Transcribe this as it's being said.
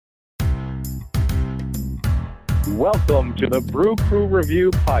Welcome to the Brew Crew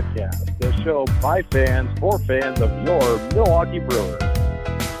Review Podcast, the show by fans for fans of your Milwaukee Brewers.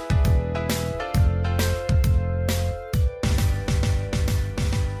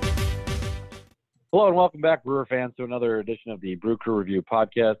 Hello and welcome back, Brewer fans, to another edition of the Brew Crew Review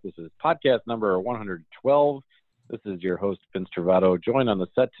Podcast. This is podcast number 112. This is your host, Vince Travato, joined on the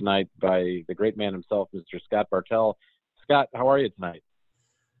set tonight by the great man himself, Mr. Scott Bartell. Scott, how are you tonight?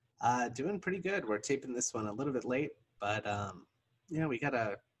 Doing pretty good. We're taping this one a little bit late, but we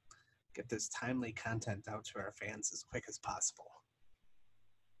gotta get this timely content out to our fans as quick as possible.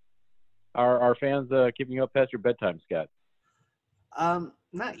 Are our fans keeping you up past your bedtime, Scott?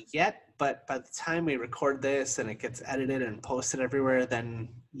 Not yet, but by the time we record this and it gets edited and posted everywhere, then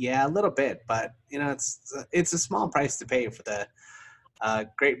yeah, a little bit. But it's a small price to pay for the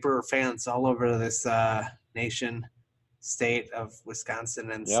great Brewer fans all over this nation, state of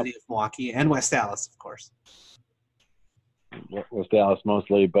Wisconsin, and city of Milwaukee, and West Dallas, of course. West Dallas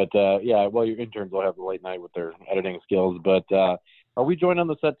mostly, but your interns will have the late night with their editing skills. But are we joined on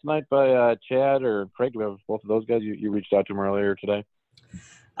the set tonight by Chad or Craig? Do we have both of those guys? You reached out to them earlier today?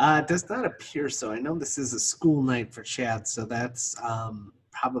 It does not appear so. I know this is a school night for Chad, so that's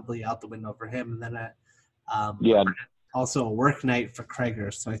probably out the window for him. And then also a work night for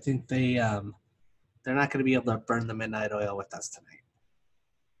Krager. So I think they're not going to be able to burn the midnight oil with us tonight.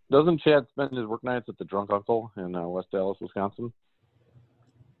 Doesn't Chad spend his work nights at the Drunk Uncle in West Dallas, Wisconsin?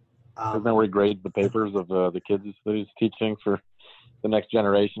 Isn't that where he grades the papers of the kids that he's teaching for the next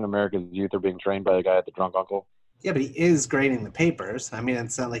generation? America's youth are being trained by the guy at the Drunk Uncle. Yeah, but he is grading the papers. I mean,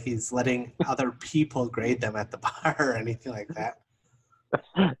 it's not like he's letting other people grade them at the bar or anything like that.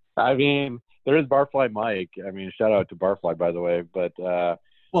 I mean, there is Barfly Mike. I mean, shout out to Barfly, by the way. But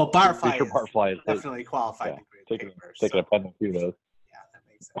Barfly is definitely qualified to grade papers. Taking a pen and few of those. Yeah, that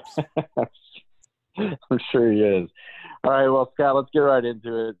makes sense. I'm sure he is. All right, well, Scott, let's get right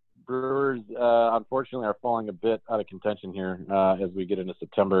into it. Brewers, unfortunately, are falling a bit out of contention here as we get into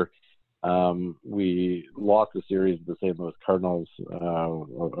September. We lost the series with the St. Louis Cardinals,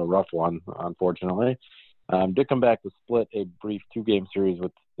 a rough one, unfortunately. Did come back to split a brief 2-game series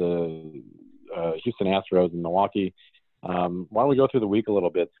with the Houston Astros in Milwaukee. Why don't we go through the week a little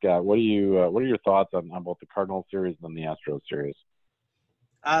bit, Scott? What are your thoughts on both the Cardinals series and the Astros series?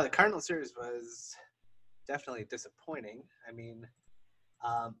 The Cardinals series was definitely disappointing. I mean,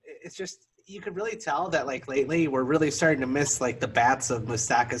 it's just you could really tell that like lately we're really starting to miss like the bats of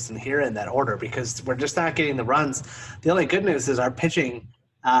Moustakas and Hira in that order because we're just not getting the runs. The only good news is our pitching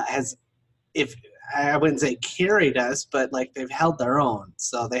has, if I wouldn't say carried us, but like they've held their own.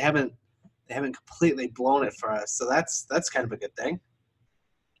 So they haven't completely blown it for us. So that's kind of a good thing.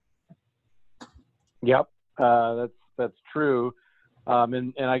 Yep, that's true.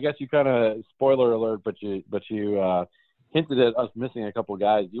 And I guess you kind of spoiler alert, but you hinted at us missing a couple of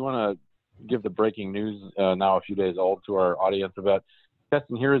guys. Do you want to give the breaking news now a few days old to our audience about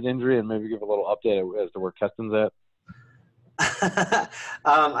Keston Hira's injury and maybe give a little update as to where Keston's at?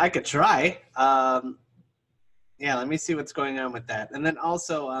 I could try. Let me see what's going on with that. And then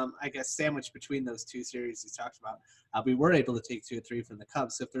also, I guess sandwiched between those two series you talked about, we were able to take 2 or 3 from the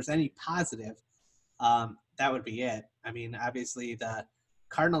Cubs. So if there's any positive, that would be it. I mean, obviously the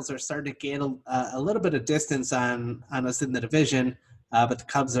Cardinals are starting to gain a little bit of distance on us in the division, but the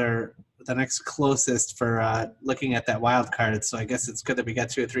Cubs are the next closest for looking at that wild card. So I guess it's good that we got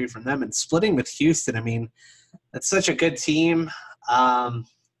 2 or 3 from them. And splitting with Houston, I mean, that's such a good team. I'm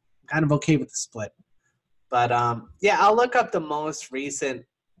kind of okay with the split. But, I'll look up the most recent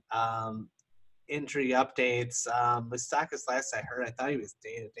injury updates. Moustakas, last I heard, I thought he was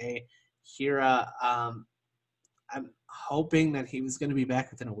day-to-day. Hira, I'm hoping that he was going to be back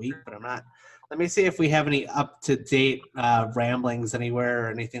within a week, but I'm not. Let me see if we have any up-to-date ramblings anywhere or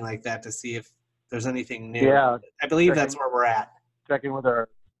anything like that to see if there's anything new. Yeah, I believe that's where we're at. Checking with our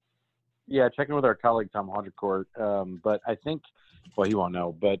colleague Tom Hondercourt. But I think, well, he won't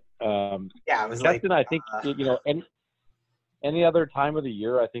know. But it was Keston, I think any other time of the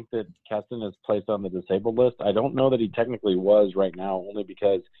year, I think that Keston is placed on the disabled list. I don't know that he technically was right now, only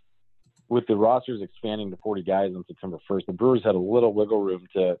because with the rosters expanding to 40 guys on September 1st, the Brewers had a little wiggle room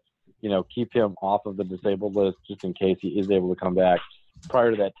to, keep him off of the disabled list just in case he is able to come back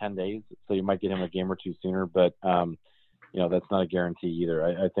prior to that 10 days. So you might get him a game or two sooner, but that's not a guarantee either.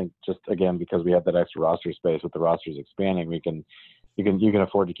 I think just again, because we have that extra roster space with the rosters expanding, you can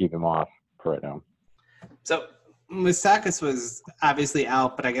afford to keep him off for right now. So Moustakas was obviously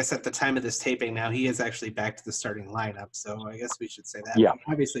out, but I guess at the time of this taping now, he is actually back to the starting lineup. So I guess we should say that. Yeah.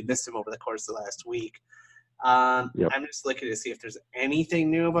 We obviously missed him over the course of the last week. I'm just looking to see if there's anything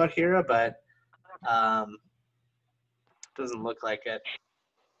new about Hira, but Doesn't look like it.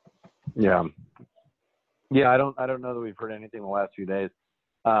 Yeah. Yeah, I don't know that we've heard anything in the last few days.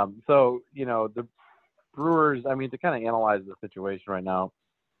 So, the Brewers, to kind of analyze the situation right now,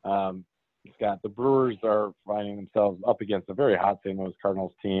 Scott, the Brewers are finding themselves up against a very hot St. Louis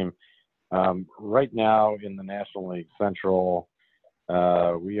Cardinals team. Right now in the National League Central,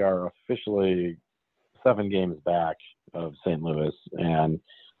 we are officially 7 games back of St. Louis. And,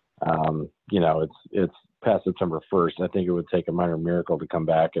 it's past September 1st. I think it would take a minor miracle to come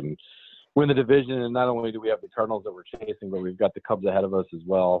back and win the division. And not only do we have the Cardinals that we're chasing, but we've got the Cubs ahead of us as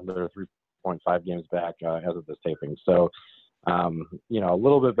well. They're 3.5 games back as of this taping. So, a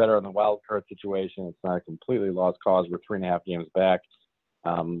little bit better on the wild card situation. It's not a completely lost cause. We're 3.5 games back.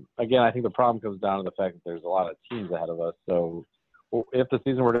 Again, I think the problem comes down to the fact that there's a lot of teams ahead of us. So if the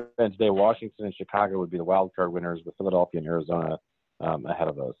season were to end today, Washington and Chicago would be the wild card winners, with Philadelphia and Arizona ahead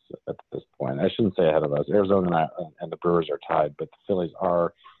of us at this point. I shouldn't say ahead of us. Arizona and the Brewers are tied, but the Phillies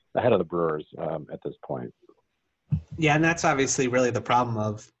are ahead of the Brewers at this point. Yeah, and that's obviously really the problem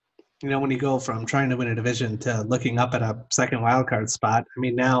of, when you go from trying to win a division to looking up at a second wild card spot.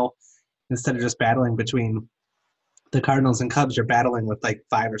 Now instead of just battling between the Cardinals and Cubs, you're battling with like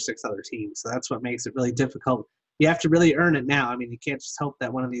 5 or 6 other teams. So that's what makes it really difficult. You have to really earn it now. You can't just hope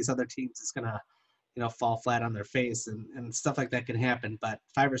that one of these other teams is going to, fall flat on their face, and stuff like that can happen. But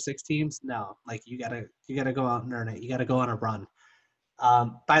 5 or 6 teams, no. You gotta go out and earn it. You gotta go on a run.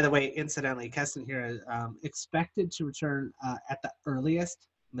 By the way, incidentally, Keston here is expected to return at the earliest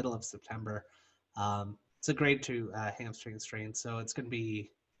middle of September. It's a grade 2 hamstring strain, so it's going to be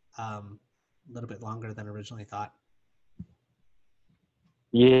a little bit longer than originally thought.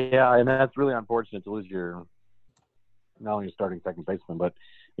 Yeah, and that's really unfortunate to lose not only your starting second baseman, but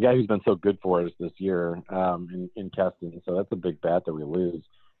the guy who's been so good for us this year in Keston. So that's a big bat that we lose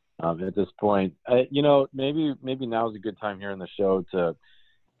at this point. Maybe now is a good time here in the show to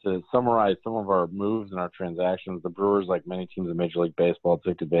summarize some of our moves and our transactions. The Brewers, like many teams in Major League Baseball,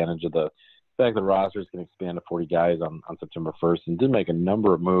 took advantage of the fact that rosters can expand to 40 guys on September 1st and did make a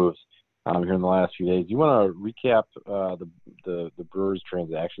number of moves here in the last few days. You want to recap the Brewers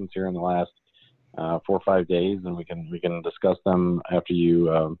transactions here in the last 4 or 5 days, and we can discuss them after you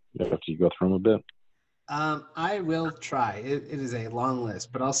go through them a bit. I will try. It is a long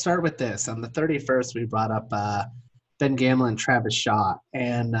list, but I'll start with this. On the 31st, we brought up Ben Gamel and Travis Shaw,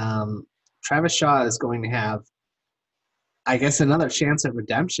 and Travis Shaw is going to have, I guess, another chance at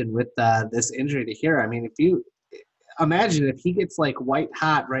redemption with this injury to Hira. If you imagine if he gets white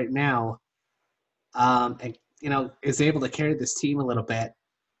hot right now, and is able to carry this team a little bit,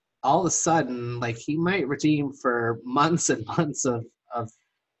 all of a sudden, he might redeem for months and months of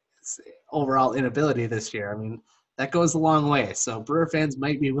overall inability this year. That goes a long way. So Brewer fans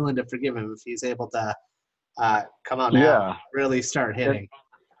might be willing to forgive him if he's able to come out now and really start hitting.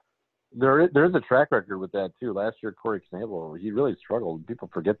 There is a track record with that too. Last year, Corey Knebel, he really struggled.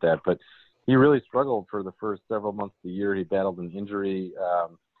 People forget that, but he really struggled for the first several months of the year. He battled an injury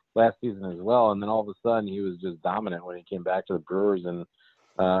last season as well, and then all of a sudden he was just dominant when he came back to the Brewers. And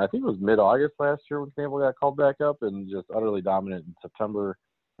I think it was mid-August last year when Knebel got called back up, and just utterly dominant in September,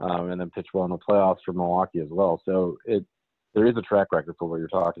 and then pitched well in the playoffs for Milwaukee as well. So there is a track record for what you're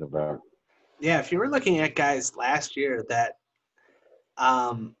talking about. Yeah, if you were looking at guys last year that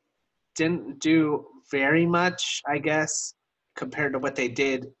didn't do very much, I guess, compared to what they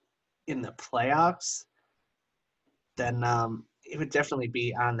did in the playoffs, then it would definitely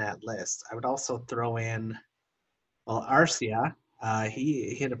be on that list. I would also throw in, Arcia.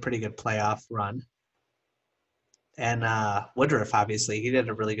 He had a pretty good playoff run. And Woodruff, obviously, he did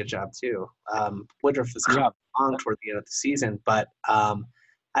a really good job too. Woodruff was long toward the end of the season, but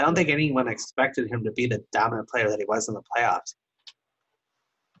I don't think anyone expected him to be the dominant player that he was in the playoffs.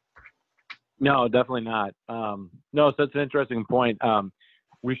 No, definitely not. So that's an interesting point.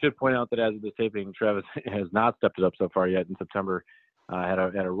 We should point out that as of this taping, Travis has not stepped it up so far yet in September. Had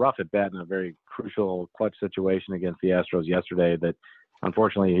a rough at bat in a very crucial clutch situation against the Astros yesterday that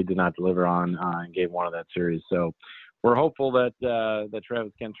unfortunately he did not deliver on in game 1 of that series. So we're hopeful that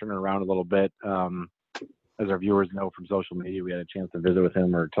Travis can turn it around a little bit. As our viewers know from social media, we had a chance to visit with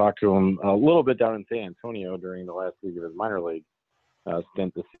him or talk to him a little bit down in San Antonio during the last week of his minor league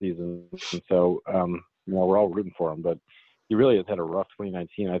stint this season. And so, we're all rooting for him, but he really has had a rough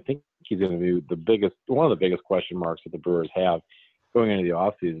 2019. I think he's going to be one of the biggest question marks that the Brewers have going into the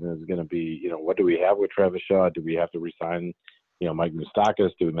offseason is going to be, what do we have with Travis Shaw? Do we have to re-sign, Mike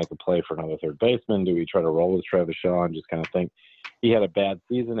Moustakas? Do we make a play for another third baseman? Do we try to roll with Travis Shaw and just kind of think he had a bad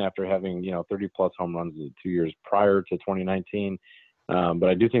season after having, 30-plus home runs the 2 years prior to 2019? But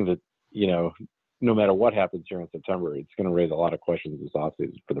I do think that, no matter what happens here in September, it's going to raise a lot of questions this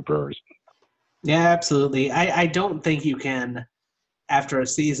offseason for the Brewers. Yeah, absolutely. I don't think you can, after a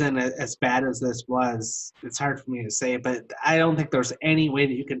season as bad as this was, it's hard for me to say, but I don't think there's any way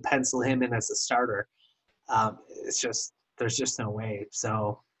that you can pencil him in as a starter. There's just no way.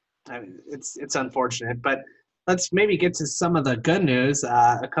 So it's unfortunate. But let's maybe get to some of the good news.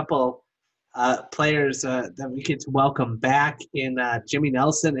 A couple players that we get to welcome back in Jimmy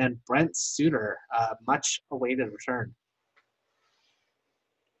Nelson and Brent Suter. Much awaited return.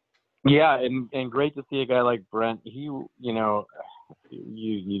 Yeah, and great to see a guy like Brent. He,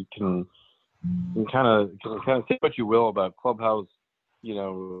 you can kind of say what you will about clubhouse,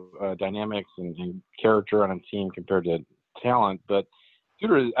 dynamics and character on a team compared to talent, but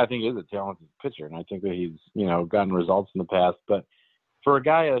Suter, I think, is a talented pitcher, and I think that he's, gotten results in the past. But for a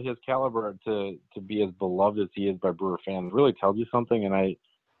guy of his caliber to be as beloved as he is by Brewer fans really tells you something. And I,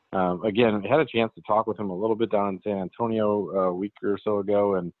 again, had a chance to talk with him a little bit down in San Antonio a week or so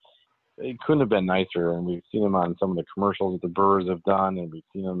ago, and it couldn't have been nicer. And we've seen him on some of the commercials that the Brewers have done, and we've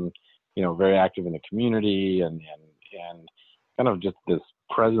seen him, very active in the community and kind of just this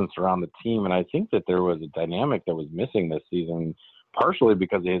presence around the team. And I think that there was a dynamic that was missing this season, partially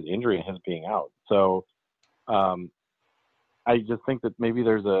because of his injury and his being out. So I just think that maybe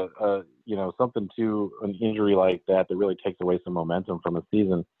there's a something to an injury like that really takes away some momentum from a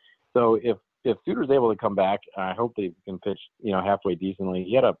season. So if Suter's able to come back, I hope that he can pitch, halfway decently.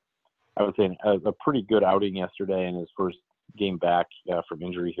 He had a pretty good outing yesterday in his first game back from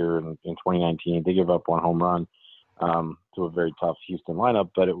injury here in 2019. They gave up one home run to a very tough Houston lineup,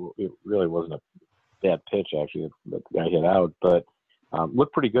 but it really wasn't a bad pitch, actually, that the guy hit out. But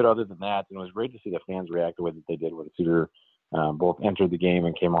looked pretty good other than that, and it was great to see the fans react the way that they did when Suter both entered the game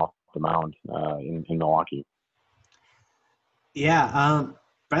and came off the mound in Milwaukee. Yeah,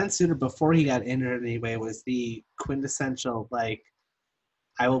 Brent Suter, before he got injured anyway, was the quintessential,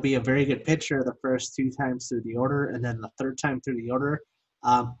 I will be a very good pitcher the first 2 times through the order, and then the third time through the order.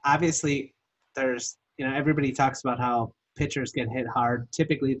 Obviously, there's, everybody talks about how pitchers get hit hard,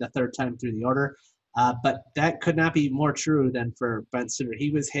 typically the third time through the order. But that could not be more true than for Brent Suter.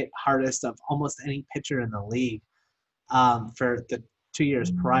 He was hit hardest of almost any pitcher in the league for the 2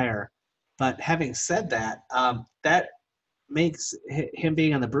 years prior. But having said that, that makes him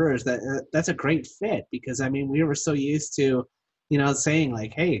being on the Brewers, that's a great fit because, we were so used to, saying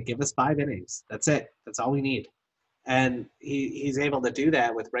hey, give us 5 innings. That's it. That's all we need. And he's able to do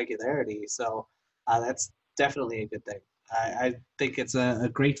that with regularity. So that's definitely a good thing. I think it's a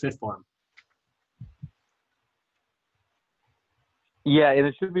great fit for him. Yeah, and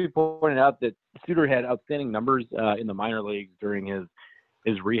it should be pointed out that Suter had outstanding numbers in the minor leagues during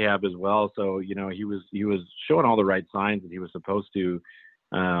his rehab as well. So, he was showing all the right signs that he was supposed to,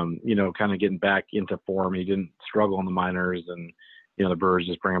 kind of getting back into form. He didn't struggle in the minors, and, the Brewers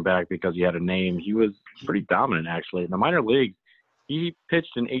just bring him back because he had a name. He was pretty dominant, actually. In the minor leagues, he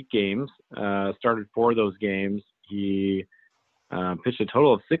pitched in 8 games, started 4 of those games. He pitched a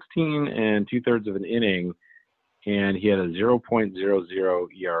total of 16 2/3 of an inning, and he had a 0.00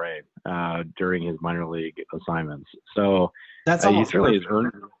 ERA during his minor league assignments. So that's he certainly has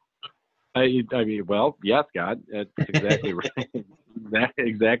earned. Well, yeah, Scott, that's exactly right. That's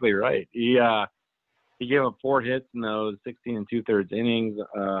exactly right. He gave up 4 hits in those 16 2/3 innings,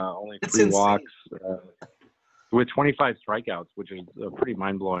 only 3 walks, with 25 strikeouts, which is a pretty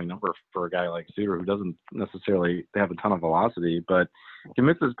mind-blowing number for a guy like Suter, who doesn't necessarily have a ton of velocity, but he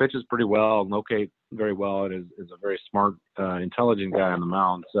misses pitches pretty well, locates very well, and is a very smart, intelligent guy on the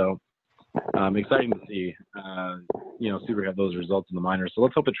mound. So exciting to see, Suter have those results in the minors. So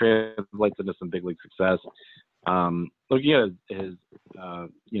let's hope it translates into some big league success. Looking at his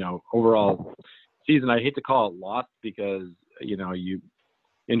overall season, I hate to call it lost because,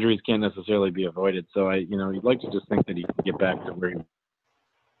 injuries can't necessarily be avoided. So you'd like to just think that he can get back to where he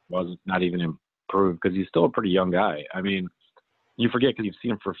was, not even improve, because he's still a pretty young guy. You forget because you've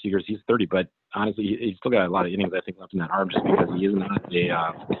seen him for a few years. He's 30, but honestly, he's still got a lot of innings, I think, left in that arm, just because he isn't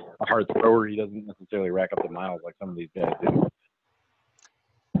a hard thrower. He doesn't necessarily rack up the miles like some of these guys do.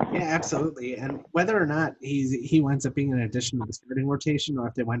 Yeah, absolutely. And whether or not he winds up being an addition to the starting rotation, or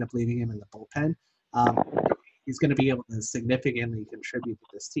if they wind up leaving him in the bullpen, he's going to be able to significantly contribute to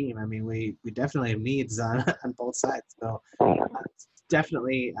this team. We definitely have needs on both sides. So it's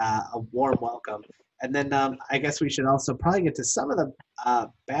definitely a warm welcome. And then I guess we should also probably get to some of the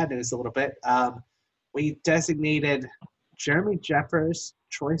bad news a little bit. We designated Jeremy Jeffers,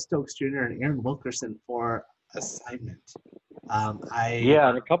 Troy Stokes Jr., and Aaron Wilkerson for assignment. And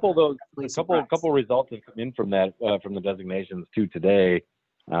a couple of those, a couple results have come in from that, from the designations too today.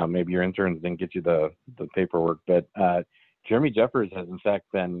 Maybe your interns didn't get you the paperwork, but Jeremy Jeffers has in fact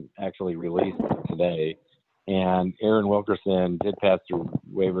been actually released today, and Aaron Wilkerson did pass through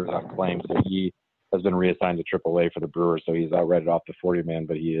waivers on claims, so he has been reassigned to AAA for the Brewers, so he's outrighted off the 40-man,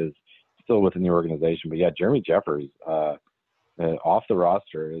 but he is still within the organization. But yeah, Jeremy Jeffers off the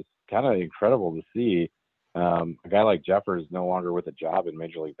roster is kind of incredible to see. A guy like Jeffers no longer with a job in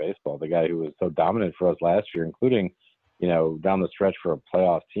Major League Baseball, the guy who was so dominant for us last year, including, down the stretch for a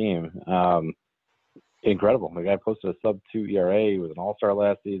playoff team. Incredible. The guy posted a sub-2 ERA. He was an all-star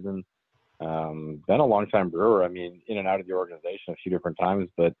last season. Been a long-time Brewer. I mean, in and out of the organization a few different times,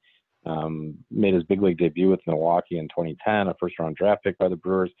 but made his big league debut with Milwaukee in 2010, a first-round draft pick by the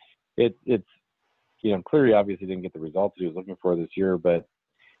Brewers. It's clearly obviously didn't get the results he was looking for this year, but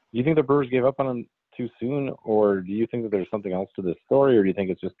do you think the Brewers gave up on him too soon, or do you think that there's something else to this story, or do you think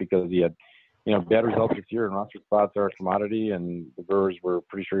it's just because he had, bad results this year and roster spots are a commodity and the Brewers were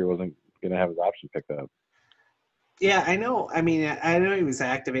pretty sure he wasn't going to have his option picked up? Yeah, I know. I mean, I know he was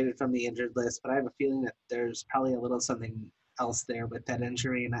activated from the injured list, but I have a feeling that there's probably a little something else there with that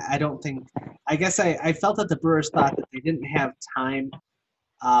injury. And I don't think – I guess I felt that the Brewers thought that they didn't have time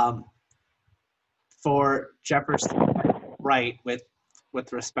for Jefferson right with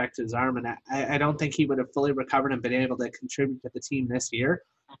respect to his arm. And I don't think he would have fully recovered and been able to contribute to the team this year.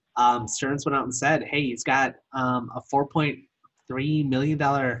 Stearns went out and said, hey, he's got a $4.3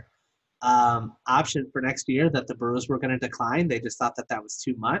 million option for next year that the Brewers were going to decline. They just thought that was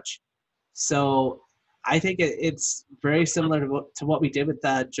too much. So I think it's very similar to what we did with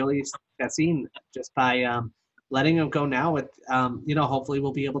Julius Cassin, just by letting him go now with, hopefully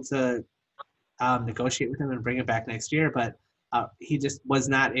we'll be able to negotiate with him and bring him back next year. But he just was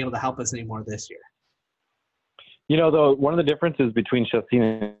not able to help us anymore this year. Though, one of the differences between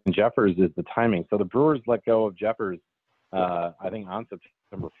Chastain and Jeffers is the timing. So the Brewers let go of Jeffers, I think, on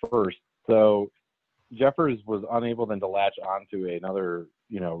September 1st. So Jeffers was unable then to latch onto another,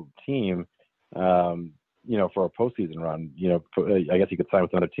 team, for a postseason run. I guess he could sign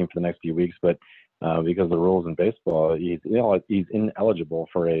with another team for the next few weeks, but because of the rules in baseball, he's ineligible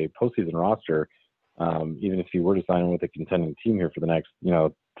for a postseason roster, even if he were to sign with a contending team here for the next,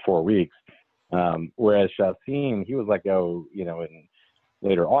 4 weeks. Whereas Chassin, he was let go, in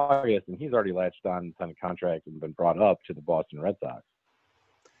later August, and he's already latched on, signed a contract, and been brought up to the Boston Red Sox.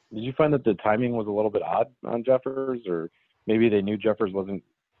 Did you find that the timing was a little bit odd on Jeffers, or maybe they knew Jeffers wasn't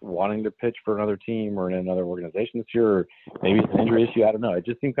wanting to pitch for another team or in another organization this year, or maybe it's an injury issue? I don't know. It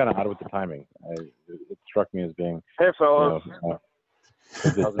just seemed kind of odd with the timing. It struck me as being. Hey, fellas.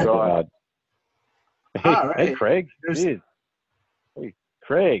 How's it going? Hey, Craig. Jeez. Hey,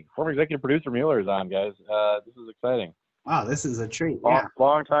 Craig, former executive producer Mueller is on, guys. This is exciting. Wow, this is a treat. Yeah.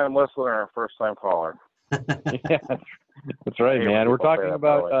 Long-time listener, first-time caller. Yeah, that's right, man. We're talking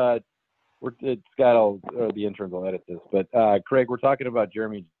about the interns will edit this, but Craig, we're talking about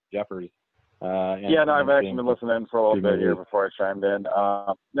Jeremy Jeffers. I've actually been listening for a little bit here before I chimed in.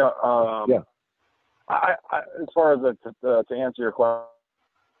 I as far as to answer your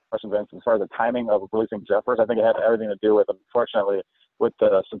question, Vince, as far as the timing of releasing Jeffers, I think it had everything to do with, unfortunately, with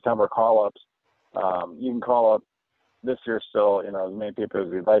the September call-ups. You can call up this year still, as many people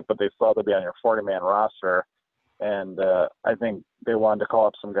as you'd like, but they still have to be on your 40-man roster. And I think they wanted to call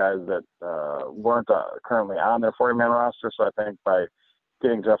up some guys that weren't currently on their 40-man roster. So I think by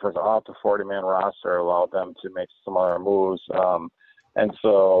getting Jeffers off the 40-man roster allowed them to make some other moves. And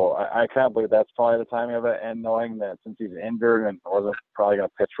so I kind of believe that's probably the timing of it. And knowing that since he's injured and wasn't probably going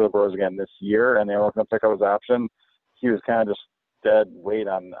to pitch for the Brewers again this year, and they weren't going to pick up his option, he was kind of just dead weight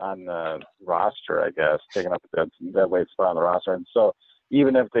on the roster, I guess, taking up that dead weight spot on the roster. And so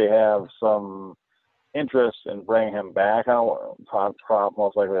even if they have some interest in bringing him back,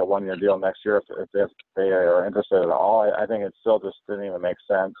 most likely a one-year deal next year if they are interested at all, I think it still just didn't even make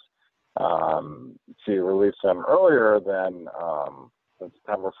sense to release him earlier than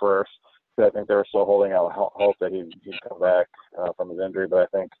September 1st. I think they were still holding out hope that he'd come back from his injury, but I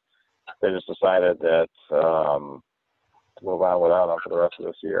think they just decided that to move on without him for the rest of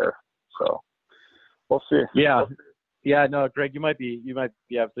this year. So we'll see. Yeah, no, Greg, you might be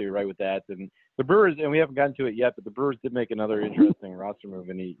absolutely right with that. And the Brewers, and we haven't gotten to it yet, but the Brewers did make another interesting roster move,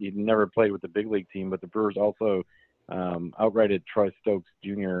 and he never played with the big league team, but the Brewers also outrighted Troy Stokes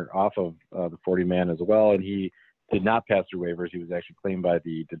Jr. off of the 40-man as well, and he did not pass through waivers. He was actually claimed by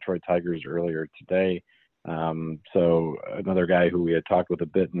the Detroit Tigers earlier today. So another guy who we had talked with a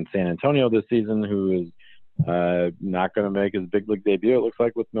bit in San Antonio this season who is not going to make his big league debut, it looks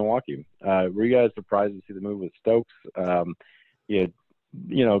like, with Milwaukee. Were you guys surprised to see the move with Stokes? He had,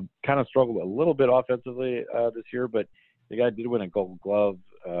 kind of struggled a little bit offensively this year, but the guy did win a Gold Glove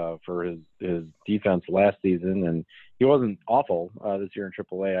for his defense last season, and he wasn't awful this year in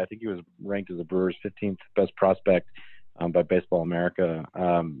AAA. I think he was ranked as the Brewers' 15th best prospect by Baseball America.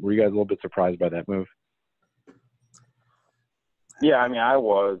 Were you guys a little bit surprised by that move? Yeah, I mean, I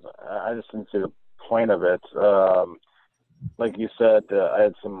was. I just didn't see the point of it. Like you said, I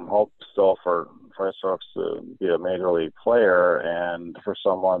had some hope still for Astros to be a major league player, and for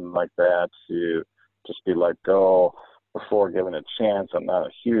someone like that to just be let go before given a chance. I'm not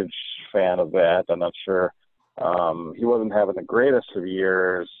a huge fan of that. I'm not sure. He wasn't having the greatest of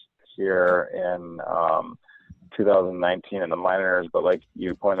years here in 2019 in the minors, but like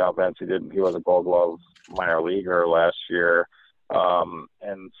you pointed out, Vince, he was a Gold Glove minor leaguer last year,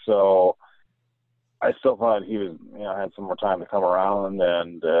 and so I still thought he was, had some more time to come around,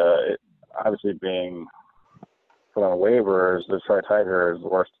 and obviously being put on waivers, the Detroit Tigers, the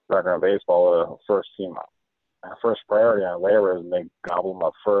worst record in baseball, the first priority on waivers, and they gobble them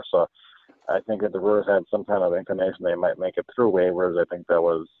up first. So I think if the Brewers had some kind of inclination they might make it through waivers, I think that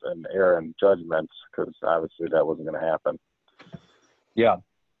was an error in judgment, because obviously that wasn't going to happen. Yeah.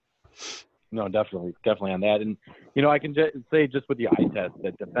 No, definitely on that. And, I can say just with the eye test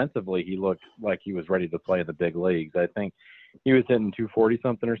that defensively he looked like he was ready to play in the big leagues. I think he was hitting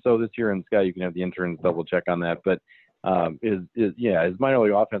 240-something or so this year. And, Scott, you can have the interns double check on that. But, his minor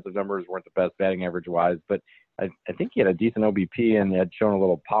league offensive numbers weren't the best batting average-wise. But I think he had a decent OBP and had shown a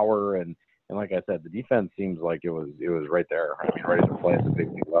little power. And like I said, the defense seems like it was right there. I mean, ready to play at the big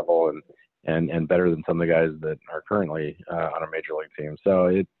league level and better than some of the guys that are currently on a major league team.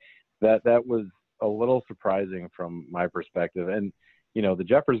 So that was a little surprising from my perspective. And, the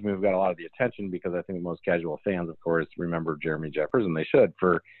Jeffers move got a lot of the attention because I think most casual fans, of course, remember Jeremy Jeffers, and they should,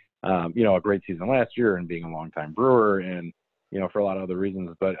 for, a great season last year and being a longtime Brewer and, for a lot of other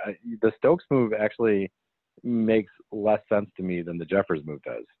reasons. But the Stokes move actually makes less sense to me than the Jeffers move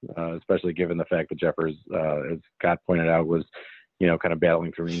does, especially given the fact that Jeffers, as Scott pointed out, was, kind of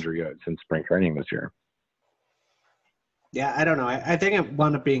battling through injury since spring training this year. Yeah, I don't know. I think it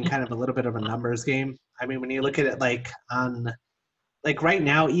wound up being kind of a little bit of a numbers game. I mean, when you look at it right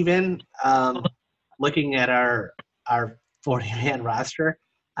now, even looking at our 40-man roster,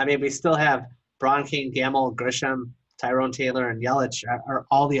 I mean, we still have Braun, Gamble, Grisham, Tyrone Taylor, and Yelich are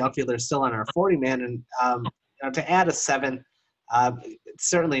all the outfielders still on our 40-man. And to add a 7, it's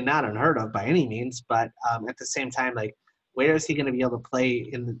certainly not unheard of by any means. But at the same time, like, where is he going to be able to play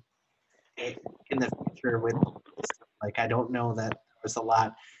in the future with? Like, I don't know that there's a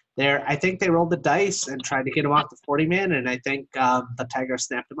lot there. I think they rolled the dice and tried to get him off the 40-man, and I think the Tigers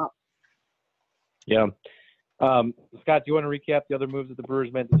snapped him up. Yeah. Scott, do you want to recap the other moves that the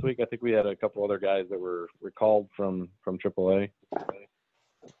Brewers made this week? I think we had a couple other guys that were recalled from AAA.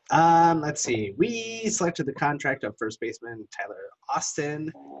 Let's see. We selected the contract of first baseman Tyler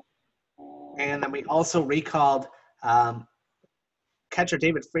Austin, and then we also recalled catcher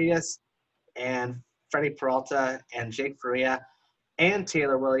David Frias and Freddie Peralta and Jake Faria and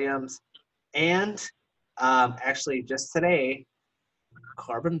Taylor Williams and actually just today,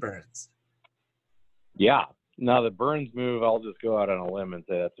 Corbin Burns. Yeah. Now the Burns move, I'll just go out on a limb and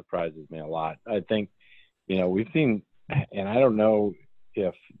say that surprises me a lot. I think, we've seen, and I don't know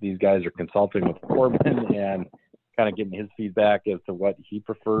if these guys are consulting with Corbin and kind of getting his feedback as to what he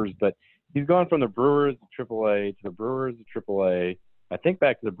prefers, but he's gone from the Brewers to AAA to the Brewers to AAA. I think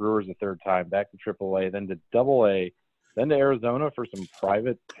back to the Brewers a third time, back to AAA, then to AA, then to Arizona for some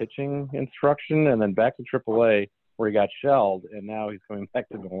private pitching instruction, and then back to AAA where he got shelled, and now he's coming back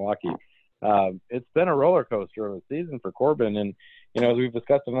to Milwaukee. It's been a roller coaster of a season for Corbin, and as we've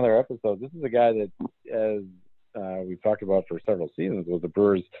discussed in other episodes, this is a guy that, as we've talked about for several seasons, was the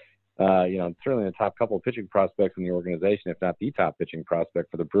Brewers, certainly the top couple of pitching prospects in the organization, if not the top pitching prospect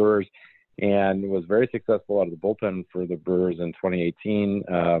for the Brewers, and was very successful out of the bullpen for the Brewers in 2018.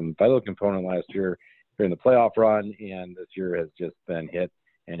 Vital component last year during the playoff run, and this year has just been hit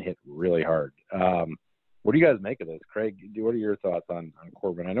really hard. What do you guys make of this? Craig, what are your thoughts on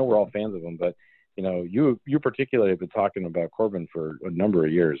Corbin? I know we're all fans of him, but you particularly have been talking about Corbin for a number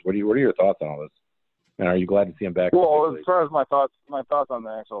of years. What are your thoughts on all this? And are you glad to see him back? Well, as far as my thoughts on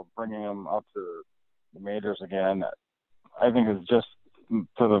the actual bringing him up to the majors again, I think it's just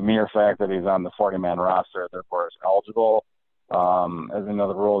to the mere fact that he's on the 40-man roster, therefore is eligible. As we know,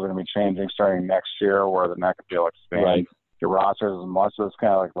 the rules are going to be changing starting next year, where they're not going to be able to expand your rosters as much. So it's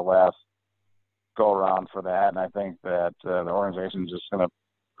kind of like the last go around for that. And I think that the organization is just going to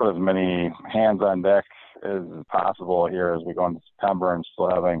put as many hands on deck as possible here as we go into September, and still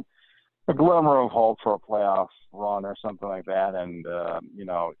having a glimmer of hope for a playoff run or something like that. And,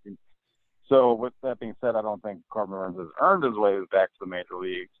 So with that being said, I don't think Corbin Burns has earned his way back to the major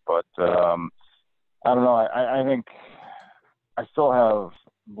leagues. But I don't know. I think I still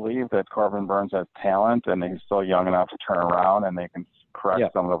believe that Corbin Burns has talent, and he's still young enough to turn around, and they can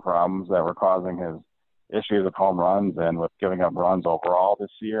correct some of the problems that were causing his issues with home runs and with giving up runs overall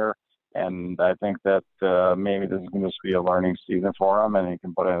this year. And I think that maybe this is going to just be a learning season for him, and he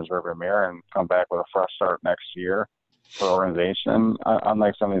can put it in his rearview mirror and come back with a fresh start next year for the organization.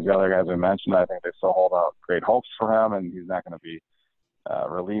 Unlike some of these other guys we mentioned, I think they still hold out great hopes for him, and he's not going to be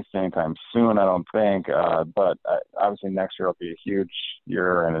released anytime soon, I don't think. But obviously next year will be a huge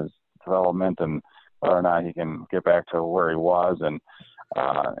year in his development, and whether or not he can get back to where he was and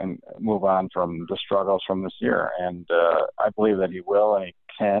move on from the struggles from this year. And I believe that he will, and he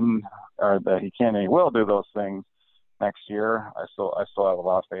can, or that he can and he will do those things next year. I still have a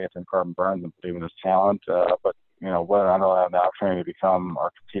lot of faith in Corbin Burns and believe in his talent. But whether or not he'll have the opportunity to become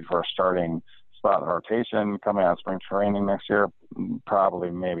or compete for a starting spot in the rotation coming out of spring training next year,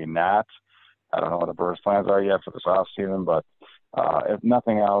 probably maybe not. I don't know what the Brewers' plans are yet for this off season, but if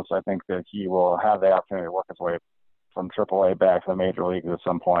nothing else, I think that he will have the opportunity to work his way from AAA back to the major leagues at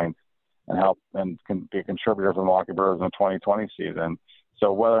some point and help and can be a contributor for the Milwaukee Brewers in the 2020 season.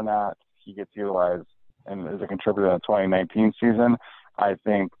 So whether or not he gets utilized and is a contributor in the 2019 season, I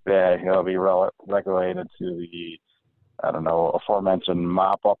think that he'll be regulated to the, aforementioned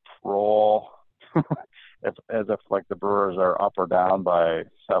mop-up role. As if like the Brewers are up or down by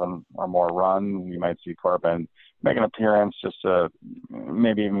 7 or more runs, you might see Corbin make an appearance just to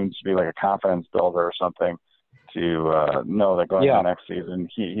maybe even just be like a confidence builder or something to know that going into next season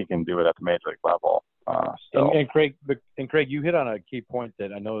he can do it at the major league level. And Craig, you hit on a key point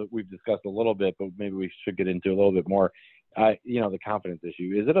that I know we've discussed a little bit, but maybe we should get into a little bit more. The confidence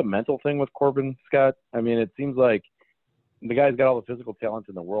issue. Is it a mental thing with Corbin, Scott? I mean, it seems like the guy's got all the physical talent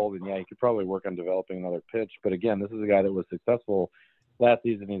in the world, and he could probably work on developing another pitch. But again, this is a guy that was successful last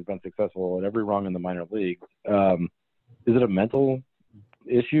season. He's been successful at every rung in the minor leagues. Is it a mental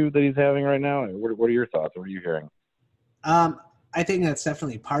issue that he's having right now? What are your thoughts? What are you hearing? I think that's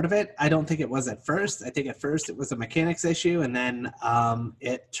definitely part of it. I don't think it was at first. I think at first it was a mechanics issue, and then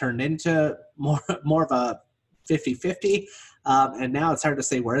it turned into more of a 50-50. And now it's hard to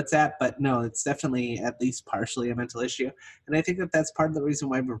say where it's at, but no, it's definitely at least partially a mental issue. And I think that that's part of the reason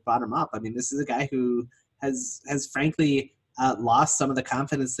why we brought him up. I mean, this is a guy who has frankly lost some of the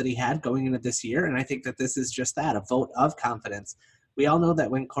confidence that he had going into this year. And I think that this is just that, a vote of confidence. We all know that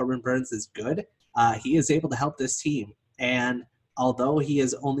when Corbin Burns is good, he is able to help this team. And although he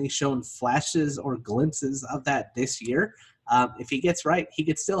has only shown flashes or glimpses of that this year, if he gets right, he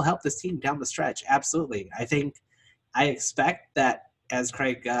could still help this team down the stretch. Absolutely. I expect that, as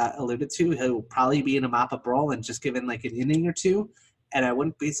Craig alluded to, he'll probably be in a mop-up role and just given like an inning or two. And I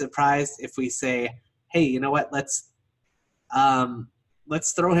wouldn't be surprised if we say, hey, you know what, let's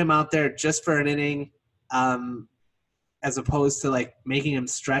throw him out there just for an inning, as opposed to like making him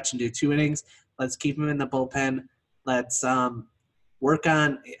stretch and do 2 innings. Let's keep him in the bullpen. Let's work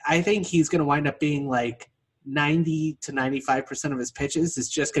on – I think he's going to wind up being like 90 to 95% of his pitches is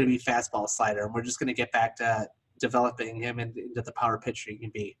just going to be fastball slider, and we're just going to get back to developing him into the power pitcher he can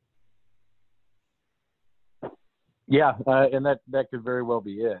be. Yeah, and that could very well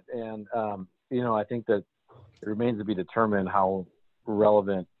be it. And, I think that it remains to be determined how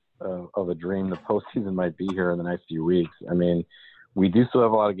relevant of a dream the postseason might be here in the next few weeks. I mean, we do still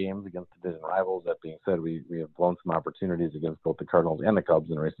have a lot of games against division rivals. That being said, we have blown some opportunities against both the Cardinals and the Cubs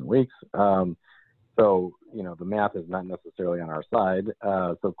in recent weeks. So, the math is not necessarily on our side.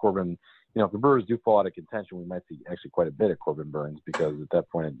 So Corbin, if the Brewers do fall out of contention, we might see actually quite a bit of Corbin Burns, because at that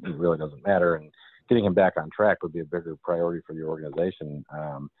point it really doesn't matter. And getting him back on track would be a bigger priority for the organization,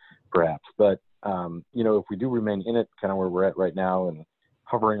 perhaps. But, if we do remain in it kind of where we're at right now and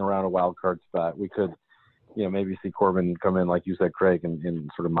hovering around a wild card spot, we could, maybe see Corbin come in, like you said, Craig, in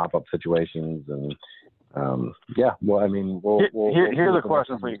sort of mop-up situations. And, here's a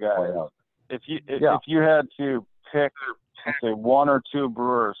question for you guys. If you had to pick, let's say, 1 or 2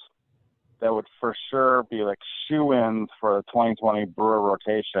 Brewers that would for sure be like shoe-ins for the 2020 Brewer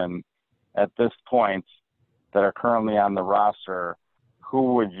rotation at this point that are currently on the roster,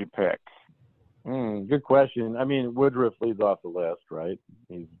 who would you pick? Good question. I mean, Woodruff leads off the list, right?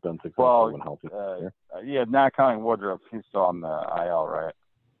 He's been successful when healthy. Not counting Woodruff, he's still on the IL, right?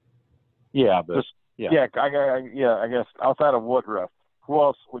 Yeah, but I guess outside of Woodruff, who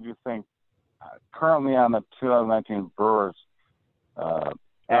else would you think currently on the 2019 Brewers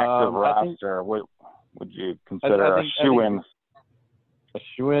active roster would you consider a shoe-in? A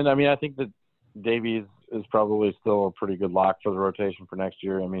shoe-in? I mean, I think that Davies is probably still a pretty good lock for the rotation for next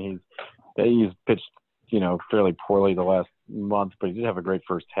year. I mean, he's pitched, fairly poorly the last month, but he did have a great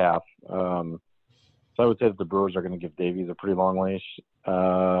first half. So I would say that the Brewers are going to give Davies a pretty long leash.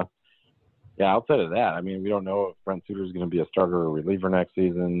 Outside of that, I mean, we don't know if Brent Suter is going to be a starter or reliever next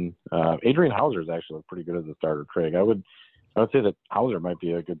season. Adrian Hauser is actually pretty good as a starter, Craig. I would say that Hauser might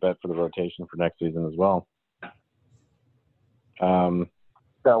be a good bet for the rotation for next season as well. What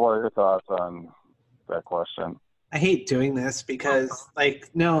are your thoughts on that question? I hate doing this because,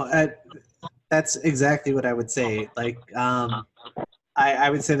 that's exactly what I would say. I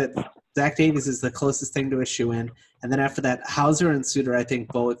would say that Zach Davies is the closest thing to a shoe-in. And then after that, Hauser and Suter, I think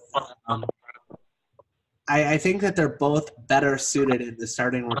both I think that they're both better suited in the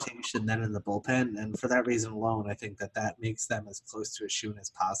starting rotation than in the bullpen. And for that reason alone, I think that makes them as close to a shoe-in as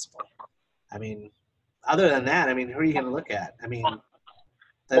possible. I mean, other than that, I mean, who are you going to look at? I mean,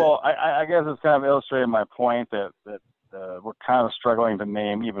 I guess it's kind of illustrating my point that we're kind of struggling to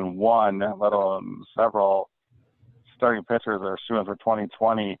name even one, let alone several starting pitchers that are shooting for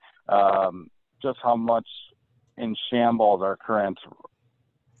 2020. Just how much in shambles our current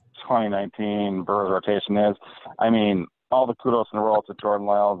 2019 Brewers rotation is. I mean, all the kudos in the world to Jordan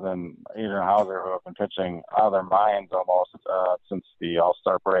Lyles and Adrian Hauser, who have been pitching out of their minds almost since the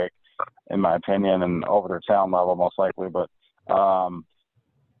All-Star break, in my opinion, and over their talent level most likely. But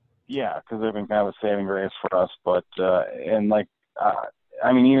because they've been kind of a saving grace for us. But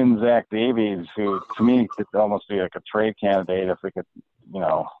even Zach Davies, who to me could almost be like a trade candidate if we could,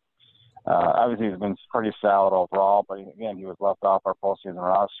 obviously he's been pretty solid overall, but again, he was left off our postseason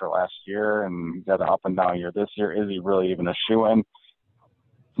roster last year, and he's had an up and down year this year. Is he really even a shoo-in?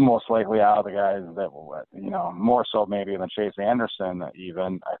 Most likely out of the guys that, more so maybe than Chase Anderson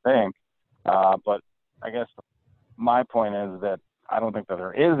even, I think. But I guess my point is that I don't think that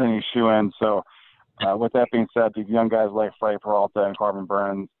there is any shoe-in. So with that being said, these young guys like Freddie Peralta and Corbin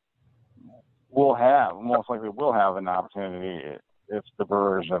Burns most likely will have an opportunity if the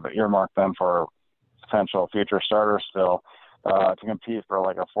Brewers have earmarked them for potential future starters still to compete for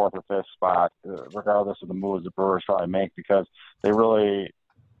like a fourth or fifth spot, regardless of the moves the Brewers probably make, because they really,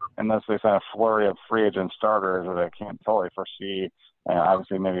 unless they sign a flurry of free agent starters that I can't totally foresee,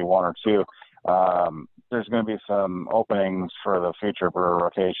 obviously maybe one or two, there's going to be some openings for the future Brewer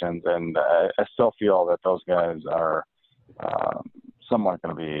rotations, and I still feel that those guys are somewhat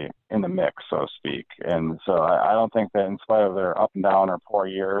going to be in the mix, so to speak. And so I don't think that in spite of their up and down or poor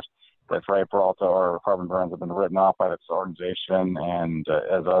years, that Freddie Peralta or Corbin Burns have been written off by this organization, and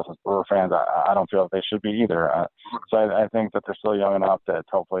as us as Brewer fans, I don't feel that they should be either. So I think that they're still young enough that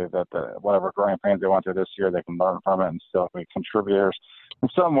hopefully that whatever growing pains they went through this year, they can learn from it and still be contributors in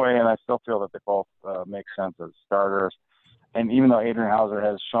some way. And I still feel that they both make sense as starters. And even though Adrian Hauser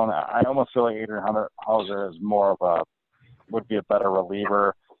has shown, I almost feel like Adrian Hauser is would be a better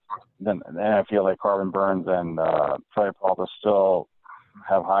reliever than I feel like Corbin Burns and Freddie Peralta still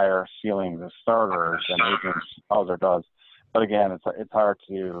have higher ceilings as starters than Adrian Hauser does. But again, it's hard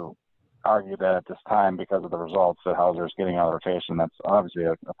to argue that at this time because of the results that Hauser is getting out of the rotation. That's obviously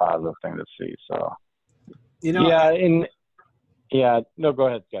a positive thing to see. So, no, go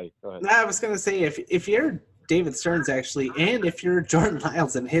ahead, Scotty. Go ahead. I was going to say, if you're David Stearns, actually, and if you're Jordan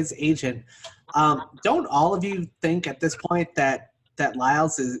Lyles and his agent, don't all of you think at this point that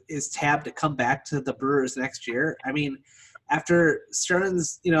Lyles is tabbed to come back to the Brewers next year? I mean, after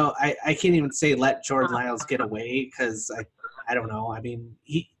Stearns, I can't even say let Jordan Lyles get away, because I don't know. I mean,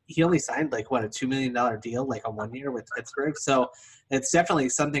 he only signed like a $2 million deal, like a 1 year with Pittsburgh. So it's definitely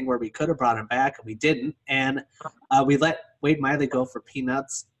something where we could have brought him back and we didn't. And we let Wade Miley go for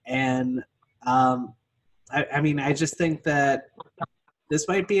peanuts. And I just think that this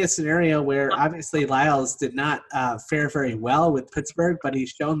might be a scenario where obviously Lyles did not fare very well with Pittsburgh, but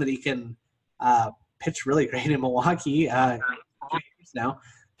he's shown that he can pitch really great in Milwaukee now.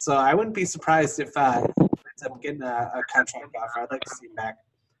 So I wouldn't be surprised if he ends up getting a contract offer. I'd like to see him back.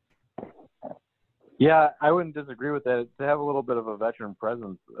 Yeah, I wouldn't disagree with that. To have a little bit of a veteran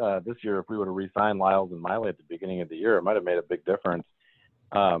presence this year, if we would have re-signed Lyles and Miley at the beginning of the year, it might have made a big difference.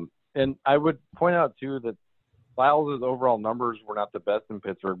 And I would point out, too, that Lyles' overall numbers were not the best in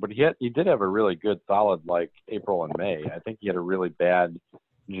Pittsburgh, but he did have a really good, solid, April and May. I think he had a really bad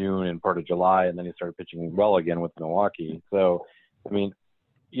June and part of July, and then he started pitching well again with Milwaukee. So, I mean,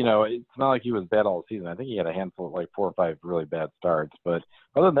 it's not like he was bad all season. I think he had a handful of 4 or 5 really bad starts, but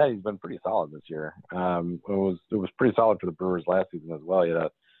other than that, he's been pretty solid this year. It was pretty solid for the Brewers last season as well. He had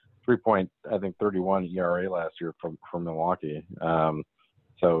a 3.31 ERA last year from Milwaukee.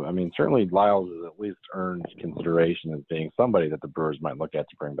 So, I mean, certainly Lyles has at least earned consideration as being somebody that the Brewers might look at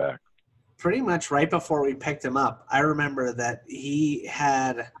to bring back. Pretty much right before we picked him up, I remember that he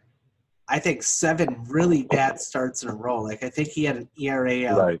had, I think 7 really bad starts in a row. Like I think he had an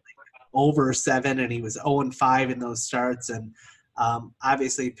ERA of Right. over 7, and he was 0-5 in those starts. And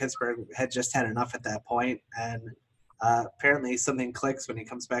obviously Pittsburgh had just had enough at that point, and apparently something clicks when he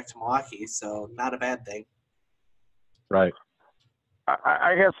comes back to Milwaukee. So not a bad thing. Right.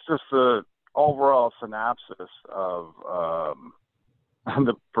 I guess just the overall synopsis of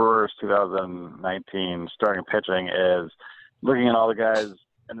the Brewers 2019 starting pitching is looking at all the guys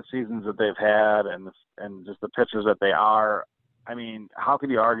and the seasons that they've had and just the pitchers that they are. I mean, how could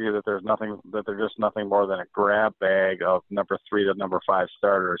you argue that they're just nothing more than a grab bag of number 3 to number 5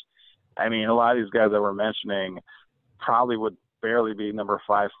 starters? I mean, a lot of these guys that we're mentioning probably would barely be number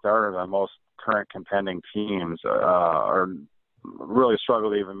 5 starters on most current contending teams, or really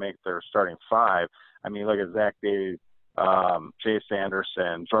struggle to even make their starting 5. I mean, look at Zach Davies, Chase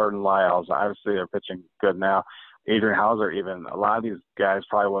Anderson, Jordan Lyles. Obviously, they're pitching good now. Adrian Hauser, even a lot of these guys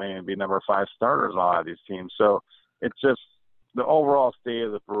probably won't even be number 5 starters on a lot of these teams. So it's just the overall state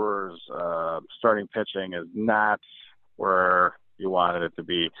of the Brewers starting pitching is not where you wanted it to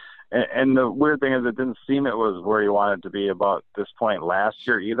be. And the weird thing is it didn't seem it was where you wanted it to be about this point last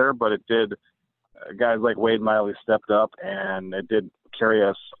year either, but it did. Guys like Wade Miley stepped up, and it did carry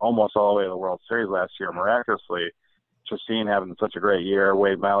us almost all the way to the World Series last year miraculously. Chacin having such a great year,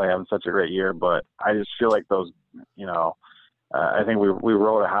 Wade Miley having such a great year, but I just feel like those, I think we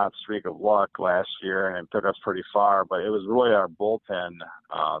rode a hot streak of luck last year, and it took us pretty far, but it was really our bullpen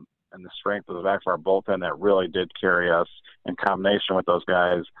and the strength of the back of our bullpen that really did carry us in combination with those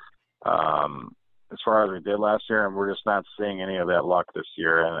guys as far as we did last year, and we're just not seeing any of that luck this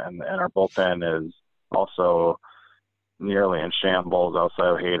year, and our bullpen is also nearly in shambles outside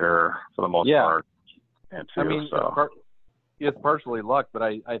of Hader for the most part. And too, I mean, so. it's partially luck, but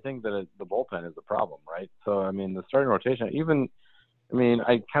I think that the bullpen is the problem, right? So, I mean, the starting rotation,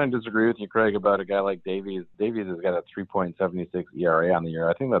 I kind of disagree with you, Craig, about a guy like Davies. Davies has got a 3.76 ERA on the year.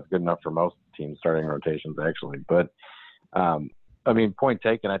 I think that's good enough for most teams' starting rotations, actually. But, point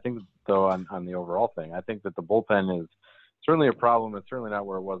taken. I think, though, on the overall thing, I think that the bullpen is certainly a problem. It's certainly not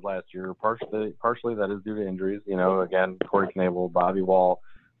where it was last year. Partially that is due to injuries. Again, Corey Knebel, Bobby Wall,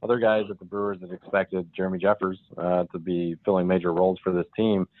 other guys that the Brewers had expected, Jeremy Jeffers, to be filling major roles for this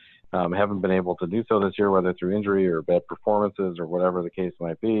team, haven't been able to do so this year, whether through injury or bad performances or whatever the case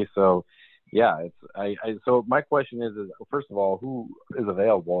might be. So, yeah, so my question is first of all, who is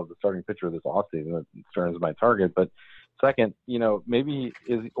available as a starting pitcher this offseason? That turns my target. But second, maybe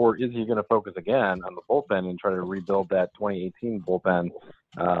is he going to focus again on the bullpen and try to rebuild that 2018 bullpen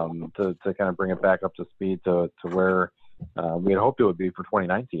to kind of bring it back up to speed to where we had hoped it would be for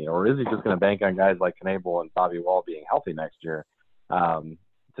 2019, or is he just going to bank on guys like Knebel and Bobby Wall being healthy next year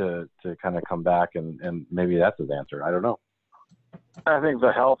to kind of come back and maybe that's his answer? I don't know. I think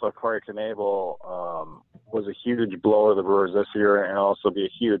the health of Corey Knebel was a huge blow to the Brewers this year, and also be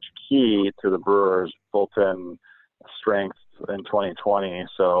a huge key to the Brewers' bullpen strength in 2020.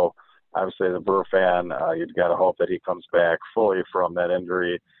 So obviously, as a Brewer fan, you've got to hope that he comes back fully from that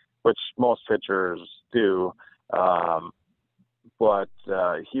injury, which most pitchers do. But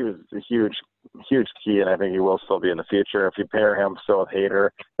he was a huge key, and I think he will still be in the future. If you pair him still with Hader,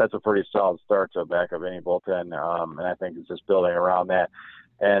 that's a pretty solid start to back up any bullpen, and I think it's just building around that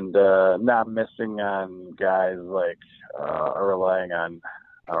and not missing on guys like or relying on,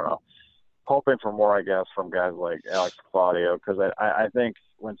 I don't know, hoping for more, I guess, from guys like Alex Claudio, because I think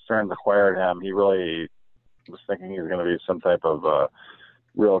when Stearns acquired him, he really was thinking he was going to be some type of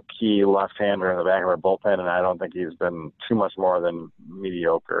real key left-hander in the back of our bullpen, and I don't think he's been too much more than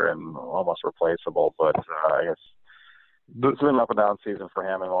mediocre and almost replaceable. But I guess it's been an up-and-down season for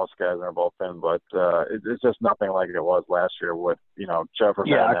him and most guys in our bullpen, but it's just nothing like it was last year with, Jeffers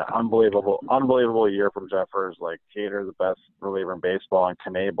had an unbelievable year from Jeffers, like Hader, the best reliever in baseball, and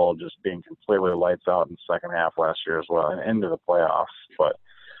Knebel just being completely lights out in the second half last year as well and into the playoffs. But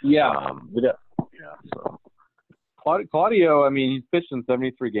so. Claudio, he's pitched in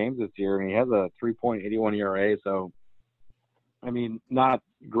 73 games this year, and he has a 3.81 ERA. So, not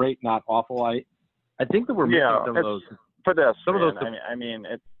great, not awful. I think that we're missing some of those. For this,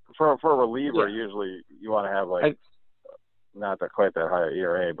 it's for a reliever. Yeah. Usually, you want to have not that quite that high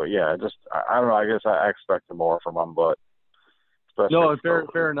ERA, but I don't know. I guess I expected more from him, but no,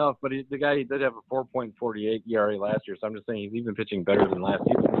 fair enough. But the guy did have a 4.48 ERA last year, so I'm just saying he's even pitching better than last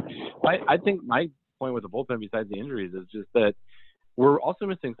season. I think my point with the bullpen, besides the injuries, is just that we're also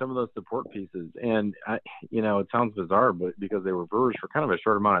missing some of those support pieces. And it sounds bizarre, but because they were Brewers for kind of a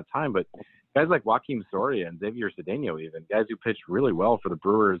short amount of time, but guys like Joaquin Soria and Xavier Cedeno, even guys who pitched really well for the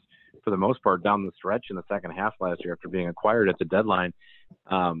Brewers for the most part down the stretch in the second half last year after being acquired at the deadline,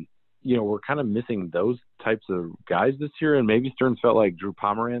 we're kind of missing those types of guys this year. And maybe Stearns felt like Drew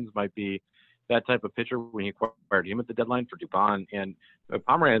Pomeranz might be that type of pitcher when he acquired him at the deadline for Dubon. And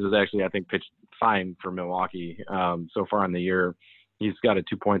Pomeranz has actually, I think, pitched fine for Milwaukee so far in the year. He's got a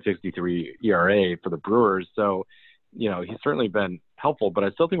 2.63 ERA for the Brewers. So, he's certainly been helpful, but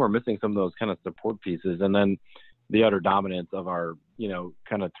I still think we're missing some of those kind of support pieces. And then the utter dominance of our,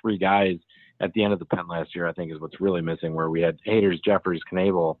 kind of three guys at the end of the pen last year, I think is what's really missing, where we had Haters, Jeffers,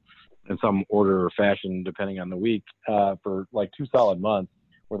 Knable in some order or fashion, depending on the week, for like 2 solid months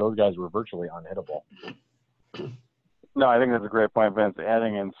where those guys were virtually unhittable. No, I think that's a great point, Vince.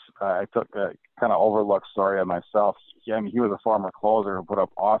 Adding in, I took a kind of overlooked story on myself. He was a former closer who put up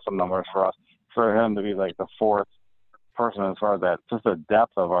awesome numbers for us. For him to be like the fourth person as far as that, just the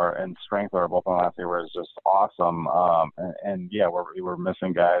depth of our and strength of our bullpen last year was just awesome. We're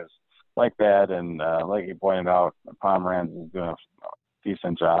missing guys like that, and like you pointed out, Pomeranz is doing a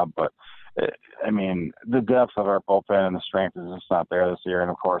decent job, but the depth of our bullpen and the strength is just not there this year, and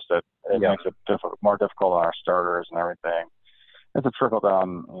of course it makes it more difficult on our starters and everything. It's a trickle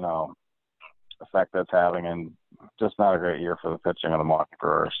down, effect that's having, and just not a great year for the pitching of the Milwaukee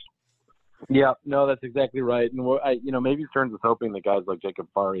Brewers. Yeah, no, that's exactly right. And maybe Stearns is hoping that guys like Jacob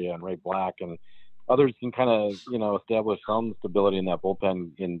Faria and Ray Black and others can kind of, establish some stability in that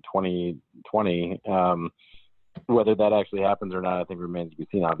bullpen in 2020. Whether that actually happens or not, I think remains to be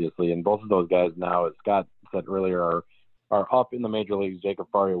seen, obviously. And both of those guys now, as Scott said earlier, are up in the major leagues. Jacob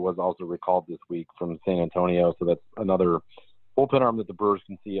Faria was also recalled this week from San Antonio, so that's another bullpen arm that the Brewers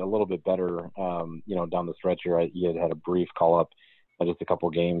can see a little bit better, down the stretch here. He had a brief call-up just a couple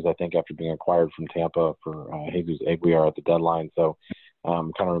games, I think, after being acquired from Tampa for Jesus Aguilar at the deadline. So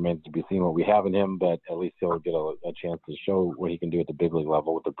kind of remains to be seen what we have in him, but at least he'll get a chance to show what he can do at the big league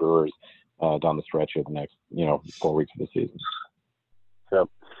level with the Brewers down the stretch of the next, 4 weeks of the season. Yep.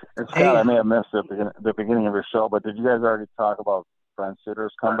 And Scott, I may have missed the beginning of your show, but did you guys already talk about Brent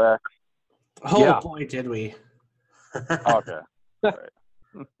Suter's comeback? Boy, did we. Okay.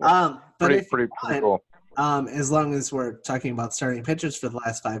 Right. Pretty cool. As long as we're talking about starting pitchers for the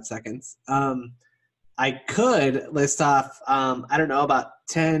last 5 seconds, I could list off, about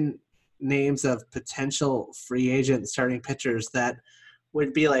 10 names of potential free agent starting pitchers that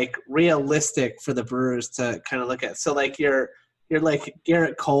would be like realistic for the Brewers to kind of look at. So like you're like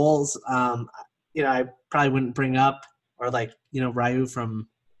Garrett Coles, I probably wouldn't bring up, or like, Ryu from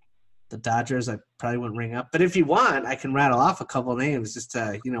the Dodgers, I probably wouldn't bring up. But if you want, I can rattle off a couple names just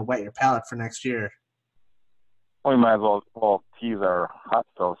to, whet your palate for next year. We might as well tease our hot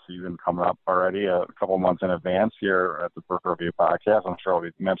stove season coming up already a couple months in advance here at the Brew Crew Review Podcast. I'm sure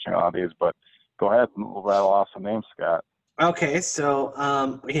we'll be mentioning all these, but go ahead and we'll rattle off some names, Scott. Okay,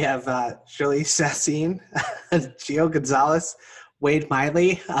 so we have Joey Sassine, Gio Gonzalez, Wade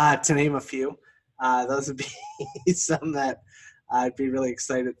Miley, to name a few. Those would be some that I'd be really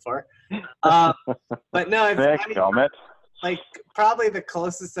excited for. But no, like probably the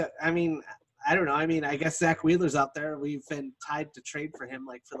closest that, I don't know. I guess Zach Wheeler's out there. We've been tied to trade for him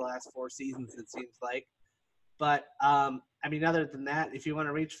like for the last 4 seasons, it seems like. But, other than that, if you want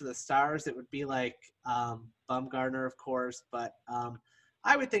to reach for the stars, it would be like Bumgarner, of course. But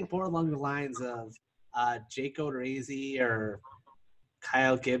I would think more along the lines of Jake Odorizzi or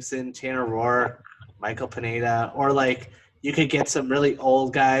Kyle Gibson, Tanner Roark, Michael Pineda. Or, like, you could get some really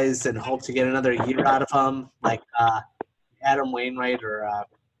old guys and hope to get another year out of them, like Adam Wainwright or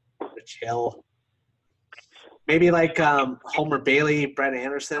Rich Hill. Maybe like Homer Bailey, Brett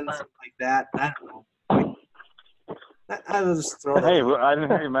Anderson, something like that. I don't know. I'll just throw I didn't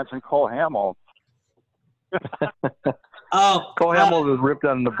hear you mention Cole Hamels. Cole Hamels was ripped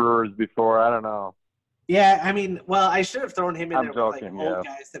on the Brewers before. I don't know. Yeah, I should have thrown him in there joking, with like old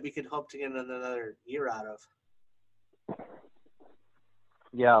guys that we could hope to get another year out of.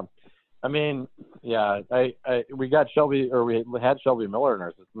 Yeah. We got Shelby, or we had Shelby Miller in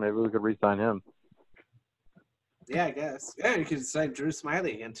our system. Maybe we could re-sign him. Yeah, I guess. Yeah, you could sign Drew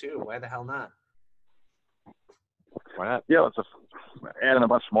Smiley again, too. Why the hell not? Why not? Yeah, let's just add in a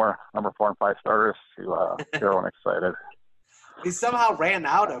bunch more number 4 and 5 starters to get everyone excited. We somehow ran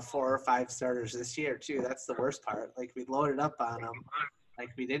out of 4 or 5 starters this year, too. That's the worst part. Like, we loaded up on them. Like,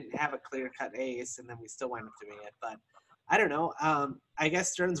 we didn't have a clear-cut ace, and then we still wound up doing it. But I don't know. I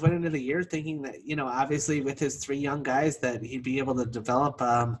guess Stearns went into the year thinking that, obviously with his 3 young guys that he'd be able to develop,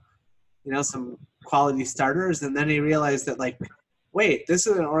 some quality starters. And then he realized that, like, wait, this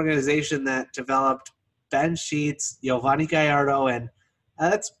is an organization that developed Ben Sheets, Giovanni Gallardo, and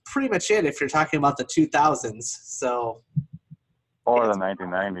that's pretty much it if you're talking about the 2000s. So, or the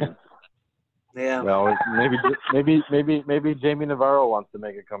 1990s. Yeah. Well, maybe Jamie Navarro wants to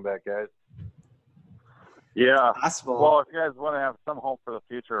make a comeback, guys. Yeah. Possible. Well, if you guys want to have some hope for the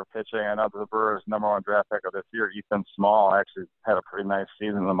future of pitching, I know the Brewers' #1 draft pick of this year, Ethan Small, actually had a pretty nice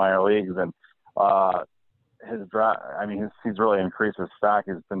season in the minor leagues, and he's really increased his stock.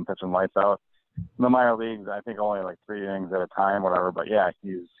 He's been pitching lights out in the minor leagues. I think only like 3 innings at a time, whatever. But yeah,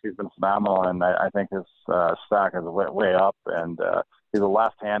 he's been phenomenal, and I think his stock is way up. And he's a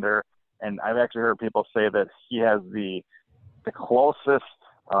left-hander, and I've actually heard people say that he has the closest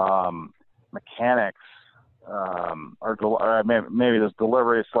mechanics. Maybe this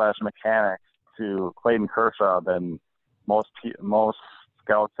delivery / mechanic to Clayton Kershaw than most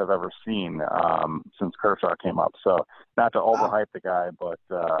scouts have ever seen since Kershaw came up. So not to overhype the guy, but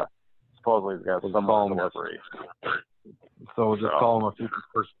supposedly he's got some delivery. So we'll just call him a future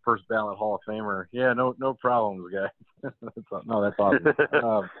first ballot Hall of Famer. Yeah, no problems, guy. That's awesome.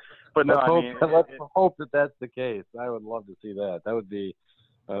 But no, let's hope that that's the case. I would love to see that. That would be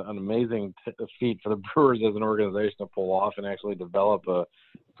an amazing feat for the Brewers as an organization to pull off and actually develop a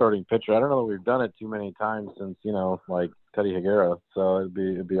starting pitcher. I don't know that we've done it too many times since, like Teddy Higuera. So it'd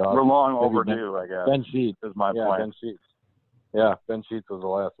be awesome. We're long overdue, I guess. Ben Sheets is my point. Ben Sheets. Yeah, Ben Sheets was the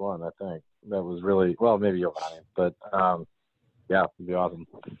last one, I think. That was really maybe Giovanni, but it'd be awesome.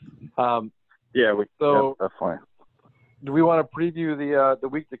 Definitely. Do we want to preview the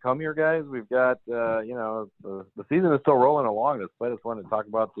week to come here, guys? We've got the season is still rolling along, despite us wanting to talk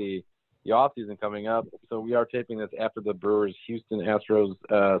about the off season coming up. So we are taping this after the Brewers Houston Astros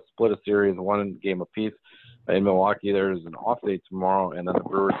split a series 1 game apiece in Milwaukee. There's an off day tomorrow, and then the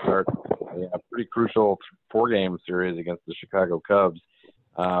Brewers start a pretty crucial 4-game series against the Chicago Cubs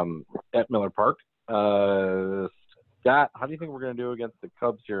at Miller Park. Scott, how do you think we're going to do against the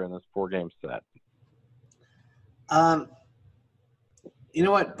Cubs here in this 4-game set? You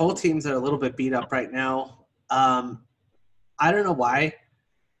know what? Both teams are a little bit beat up right now. I don't know why,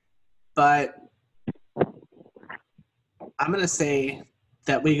 but I'm going to say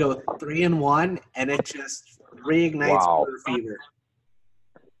that we go 3-1, and it just reignites Brewer fever.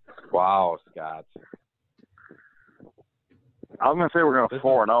 Wow, Scott. I'm going to say we're going to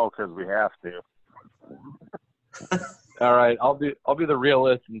 4-0 because we have to. All right, I'll be the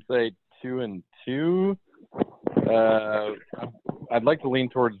realist and say 2-2. I'd like to lean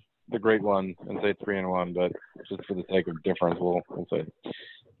towards the great one and say 3-1, but just for the sake of difference, we'll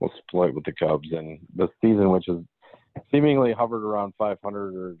split with the Cubs. And the season, which is seemingly hovered around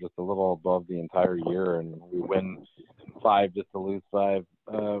 500 or just a little above the entire year, and we win 5 just to lose 5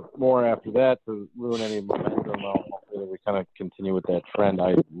 more after that to ruin any momentum. Hopefully we kind of continue with that trend.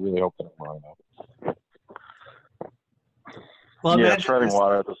 I really hope that I'm wrong, though. Well, treading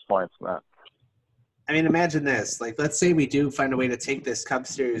water at this point. It's not. I mean, imagine this. Like, let's say we do find a way to take this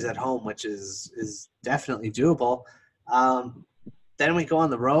Cubs series at home, which is definitely doable. Then we go on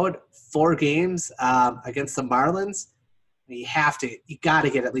the road, 4 games against the Marlins. You got to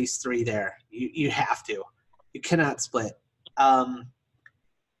get at least 3 there. You have to. You cannot split. And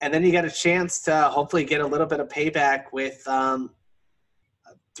then you get a chance to hopefully get a little bit of payback with a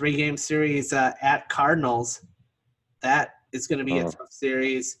 3-game series at Cardinals. That is going to be a tough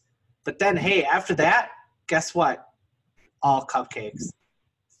series. But then, hey, after that, guess what? All cupcakes.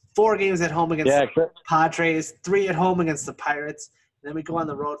 4 games at home against the Padres, 3 at home against the Pirates, and then we go on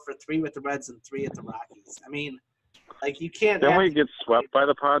the road for 3 with the Reds and 3 at the Rockies. I mean, like, you can't. Didn't we get swept by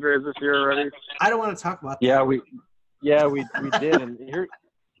the Padres this year already? I don't want to talk about that. We did. And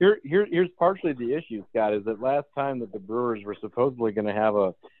here's partially the issue, Scott, is that last time that the Brewers were supposedly going to have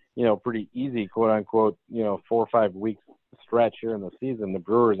a pretty easy, quote unquote, 4 or 5 weeks stretch here in the season, the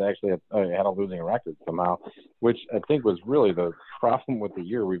Brewers actually had a losing record somehow, which I think was really the problem with the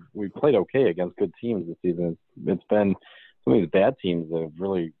year. We played okay against good teams this season. It's been some of these bad teams that have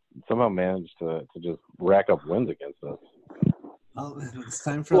really somehow managed to just rack up wins against us. Well, it's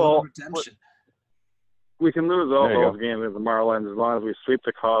time for a little redemption. We can lose all those games with the Marlins as long as we sweep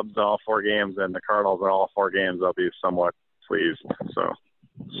the Cubs all 4 games and the Cardinals in all 4 games. I'll be somewhat pleased. So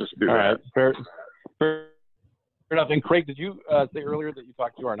let's just do that. All right, fair enough. And Craig, did you say earlier that you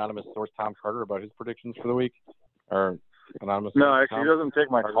talked to our anonymous source, Tom Carter, about his predictions for the week? Or anonymous? No, actually, he doesn't take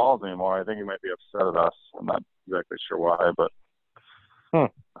my calls anymore. I think he might be upset at us. I'm not exactly sure why, but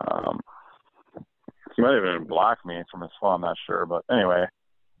he might have even blocked me from his phone. I'm not sure, but anyway,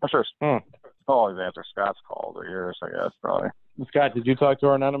 I'm sure. I'll always answer Scott's calls or yours, I guess, probably. Scott, did you talk to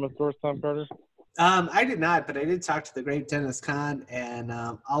our anonymous source, Tom Carter? I did not, but I did talk to the great Dennis Kahn, and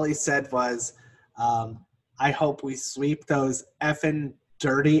all he said was, I hope we sweep those effing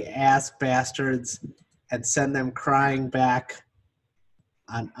dirty-ass bastards and send them crying back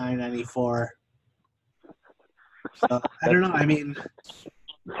on I-94 So, I don't know. I mean,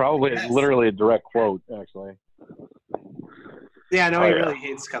 Probably literally a direct quote, actually. yeah, I know he really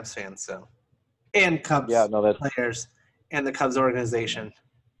hates Cubs fans, so and Cubs players and the Cubs organization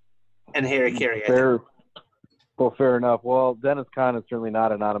and Harry Carey. Fair enough. Well, Dennis Kahn is certainly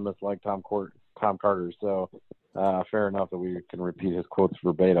not anonymous like Tom Carter, so fair enough that we can repeat his quotes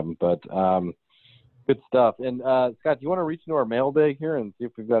verbatim. But good stuff. And Scott, do you want to reach into our mailbag here and see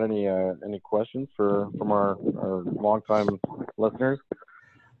if we've got any questions from our longtime listeners?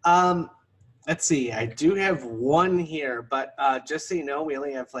 Let's see. I do have one here, but just so you know, we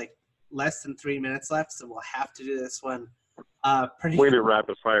only have like less than 3 minutes left, so we'll have to do this one Way to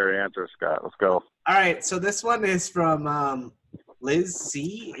rapid fire answer, Scott. Let's go. All right, so this one is from Liz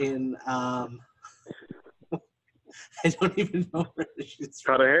C. in I don't even know where she's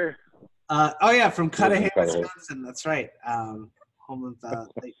from. Cudahy? From Cudahy, Wisconsin. That's right. Home of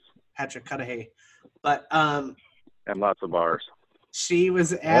late Patrick Cudahy. But and lots of bars. She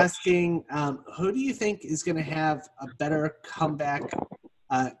was asking, who do you think is going to have a better comeback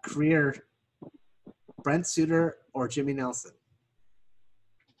career, Brent Suter or Jimmy Nelson?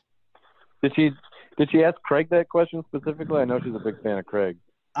 Did she ask Craig that question specifically? I know she's a big fan of Craig.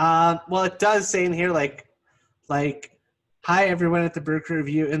 Well, it does say in here like, hi everyone at the Brew Crew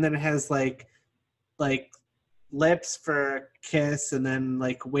Review, and then it has like lips for kiss, and then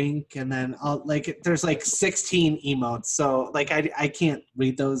like wink, and then there's like 16 emotes. So like I can't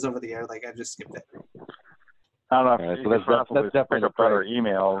read those over the air. Like I just skipped it. I don't know. So that's definitely a better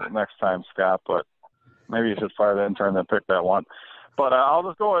email next time, Scott. But maybe you should fire the intern and pick that one. But I'll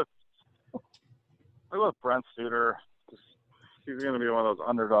just go with Brent Suter. He's going to be one of those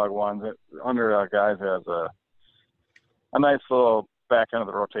underdog ones. Underdog guys has a nice little back end of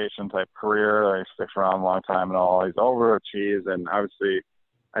the rotation type career. He sticks around a long time and all. He's overachieved, and obviously,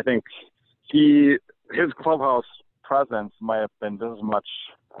 I think his clubhouse presence might have been just as much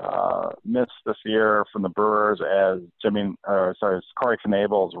missed this year from the Brewers as Corey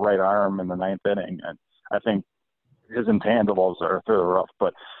Knebel's right arm in the ninth inning, and I think his intangibles are through the roof.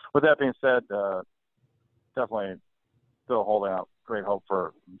 But with that being said, definitely still holding out great hope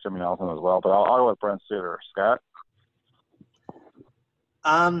for Jimmy Nelson as well. But I'll go with Brent Suter. Scott?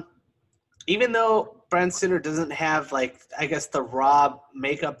 Even though Brent Suter doesn't have the raw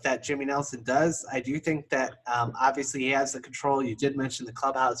makeup that Jimmy Nelson does, I do think that obviously he has the control. You did mention the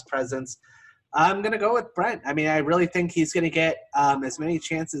clubhouse presence. I'm going to go with Brent. I mean, I really think he's going to get as many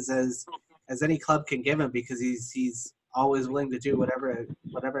chances as any club can give him, because he's always willing to do whatever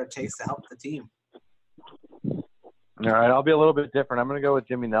it takes to help the team. All right, I'll be a little bit different. I'm going to go with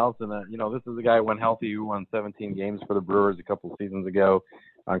Jimmy Nelson. This is a guy who went healthy, who won 17 games for the Brewers a couple of seasons ago.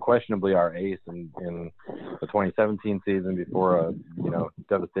 Unquestionably our ace in the 2017 season before a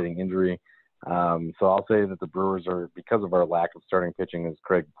devastating injury. So I'll say that the Brewers are, because of our lack of starting pitching, as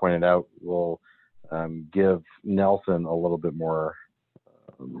Craig pointed out, will give Nelson a little bit more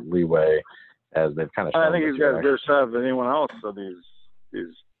leeway, as they've kind of shown. I think he's got as good a shot as anyone else. So these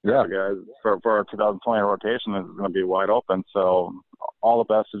guys for our 2020 rotation is going to be wide open. So all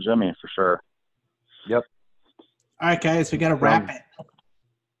the best to Jimmy for sure. Yep. All right, guys, we got to wrap it.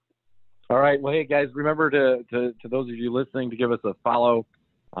 All right. Well, hey, guys, remember to those of you listening to give us a follow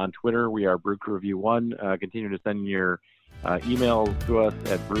on Twitter. We are Brew Crew Review 1. Continue to send your emails to us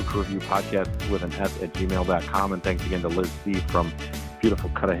at Brew Crew Review Podcast with an S at gmail.com. And thanks again to Liz C. from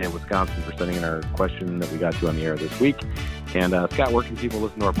beautiful Cudahy, Wisconsin, for sending in our question that we got to on the air this week. And Scott, where can people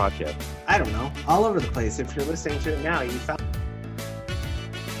listen to our podcast? I don't know. All over the place. If you're listening to it now, you found